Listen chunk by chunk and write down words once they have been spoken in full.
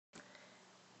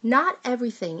Not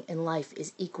everything in life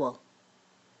is equal.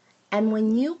 And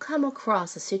when you come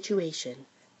across a situation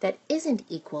that isn't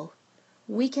equal,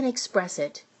 we can express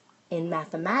it in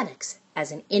mathematics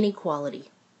as an inequality.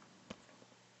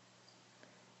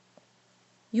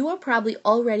 You are probably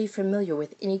already familiar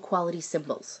with inequality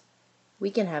symbols.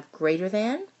 We can have greater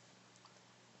than,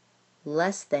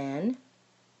 less than,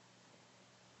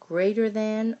 greater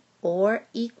than or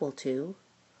equal to,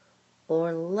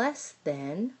 or less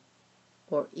than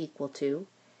or equal to,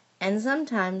 and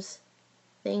sometimes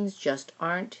things just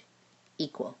aren't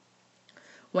equal.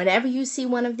 Whenever you see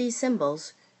one of these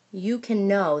symbols, you can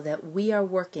know that we are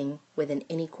working with an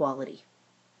inequality.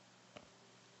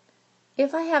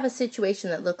 If I have a situation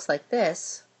that looks like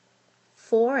this,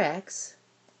 4x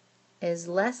is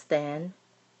less than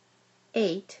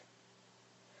 8,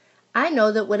 I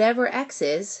know that whatever x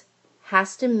is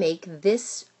has to make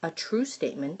this a true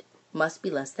statement, must be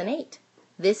less than 8.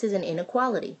 This is an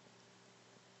inequality.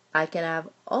 I can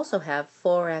also have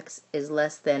 4x is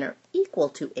less than or equal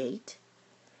to 8.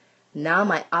 Now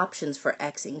my options for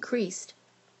x increased,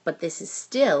 but this is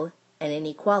still an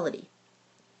inequality.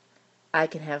 I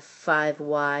can have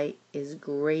 5y is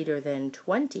greater than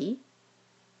 20.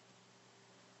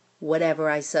 Whatever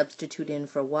I substitute in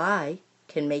for y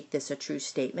can make this a true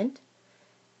statement.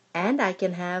 And I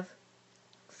can have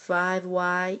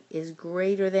 5y is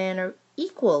greater than or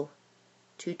equal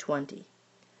to 20.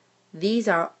 These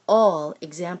are all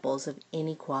examples of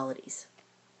inequalities.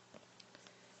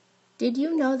 Did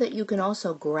you know that you can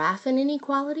also graph an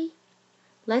inequality?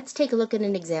 Let's take a look at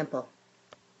an example.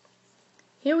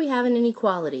 Here we have an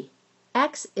inequality.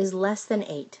 X is less than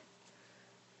 8.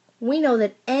 We know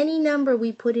that any number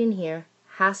we put in here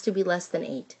has to be less than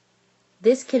 8.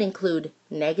 This can include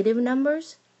negative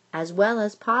numbers as well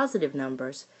as positive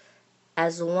numbers,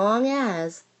 as long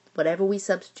as whatever we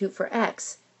substitute for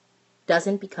x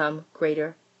doesn't become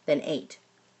greater than 8,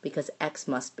 because x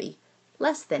must be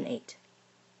less than 8.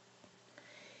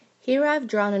 Here I've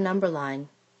drawn a number line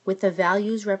with the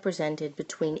values represented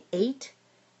between 8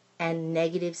 and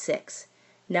 -6.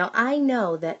 Now I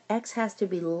know that x has to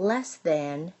be less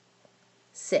than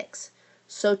 6.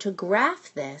 So to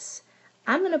graph this,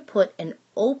 I'm going to put an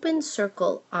open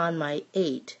circle on my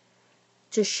 8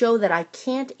 to show that I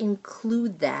can't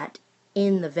include that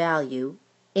in the value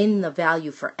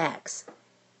for x.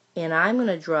 And I'm going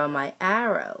to draw my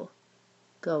arrow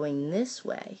going this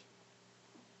way,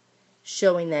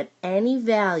 showing that any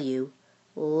value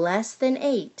less than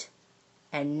 8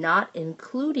 and not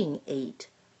including 8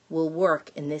 will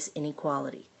work in this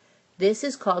inequality. This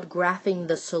is called graphing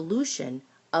the solution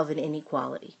of an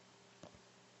inequality.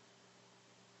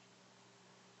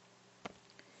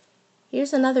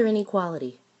 Here's another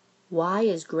inequality. Y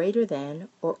is greater than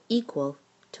or equal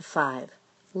to 5.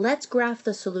 Let's graph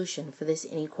the solution for this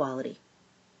inequality.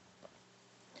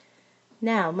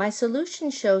 Now, my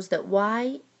solution shows that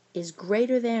y is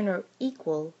greater than or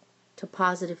equal to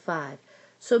 +5.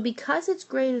 So because it's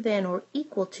greater than or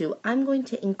equal to, I'm going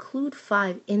to include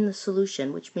 5 in the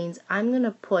solution, which means I'm going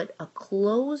to put a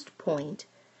closed point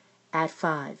at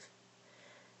 5.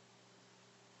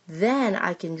 Then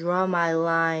I can draw my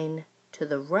line to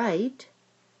the right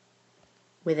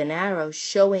with an arrow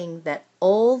showing that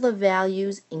all the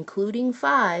values, including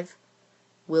 5,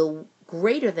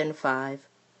 greater than 5,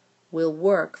 will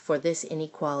work for this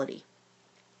inequality.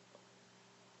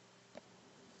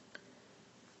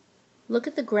 Look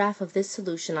at the graph of this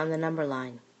solution on the number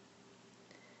line.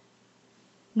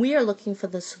 We are looking for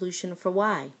the solution for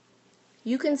y.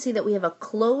 You can see that we have a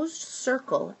closed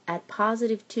circle at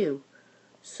 +2.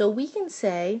 So we can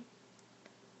say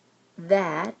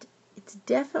that it's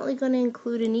definitely going to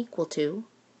include an equal to,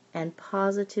 and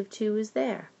 +2 is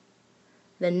there.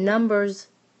 The numbers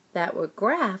that were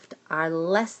graphed are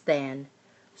less than,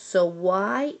 so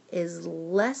y is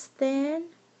less than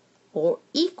or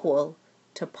equal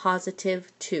to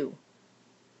 +2.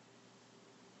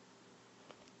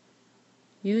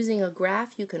 Using a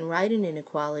graph, you can write an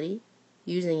inequality.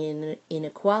 Using an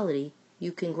inequality,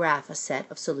 you can graph a set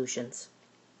of solutions.